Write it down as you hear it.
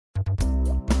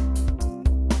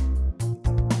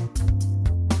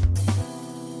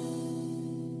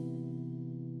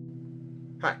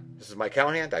This is Mike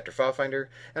Callahan, Dr. FileFinder,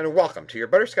 and welcome to your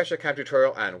Butterscotch.com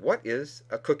tutorial on what is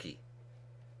a cookie.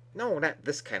 No, not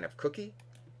this kind of cookie.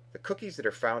 The cookies that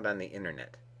are found on the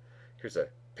internet. Here's a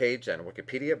page on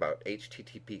Wikipedia about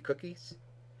HTTP cookies.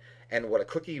 And what a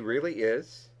cookie really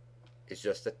is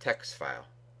just a text file.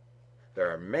 There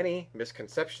are many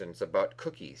misconceptions about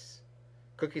cookies.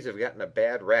 Cookies have gotten a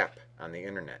bad rap on the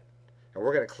internet, and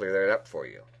we're going to clear that up for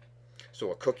you. So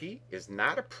a cookie is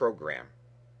not a program.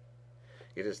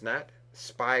 It is not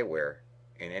spyware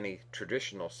in any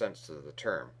traditional sense of the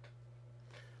term.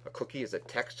 A cookie is a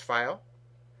text file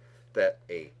that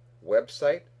a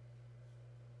website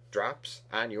drops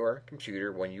on your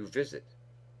computer when you visit,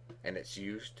 and it's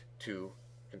used to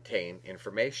contain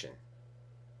information.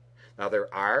 Now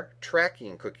there are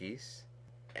tracking cookies,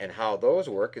 and how those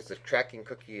work is the tracking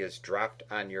cookie is dropped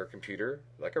on your computer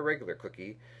like a regular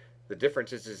cookie. The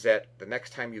difference is that the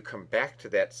next time you come back to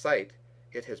that site,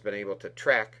 it has been able to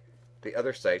track the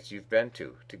other sites you've been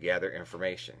to gather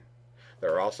information.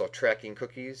 There are also tracking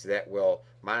cookies that will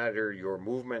monitor your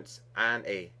movements on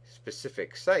a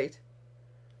specific site,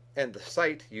 and the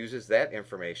site uses that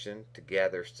information to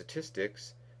gather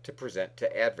statistics to present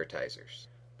to advertisers.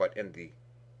 But in the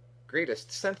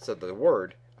greatest sense of the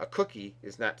word, a cookie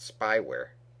is not spyware,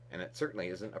 and it certainly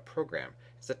isn't a program.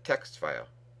 It's a text file.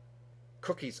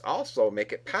 Cookies also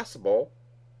make it possible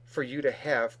for you to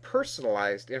have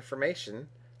personalized information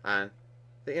on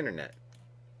the internet.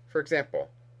 For example,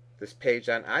 this page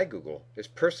on iGoogle is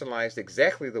personalized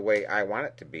exactly the way I want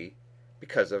it to be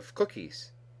because of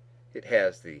cookies. It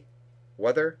has the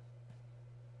weather,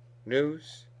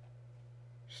 news,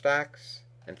 stocks,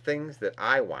 and things that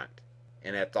I want,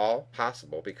 and that's all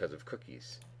possible because of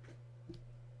cookies.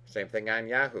 Same thing on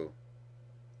Yahoo.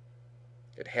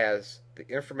 It has the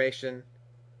information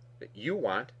that you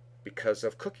want because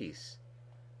of cookies.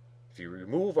 If you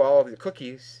remove all of the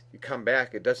cookies, you come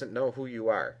back, it doesn't know who you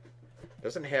are. It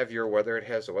doesn't have your weather, it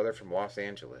has the weather from Los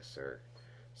Angeles or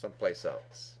someplace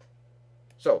else.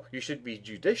 So you should be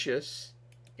judicious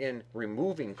in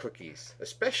removing cookies,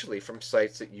 especially from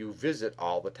sites that you visit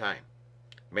all the time.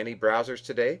 Many browsers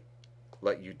today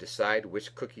let you decide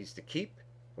which cookies to keep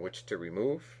and which to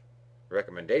remove. The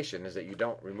recommendation is that you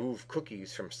don't remove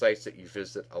cookies from sites that you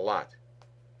visit a lot,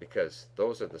 because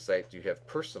those are the sites you have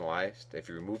personalized. If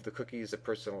you remove the cookies, the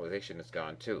personalization is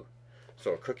gone too.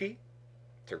 So a cookie,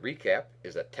 to recap,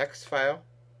 is a text file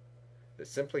that's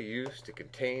simply used to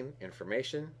contain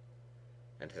information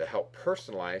and to help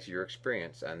personalize your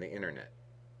experience on the internet.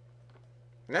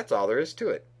 And that's all there is to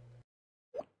it.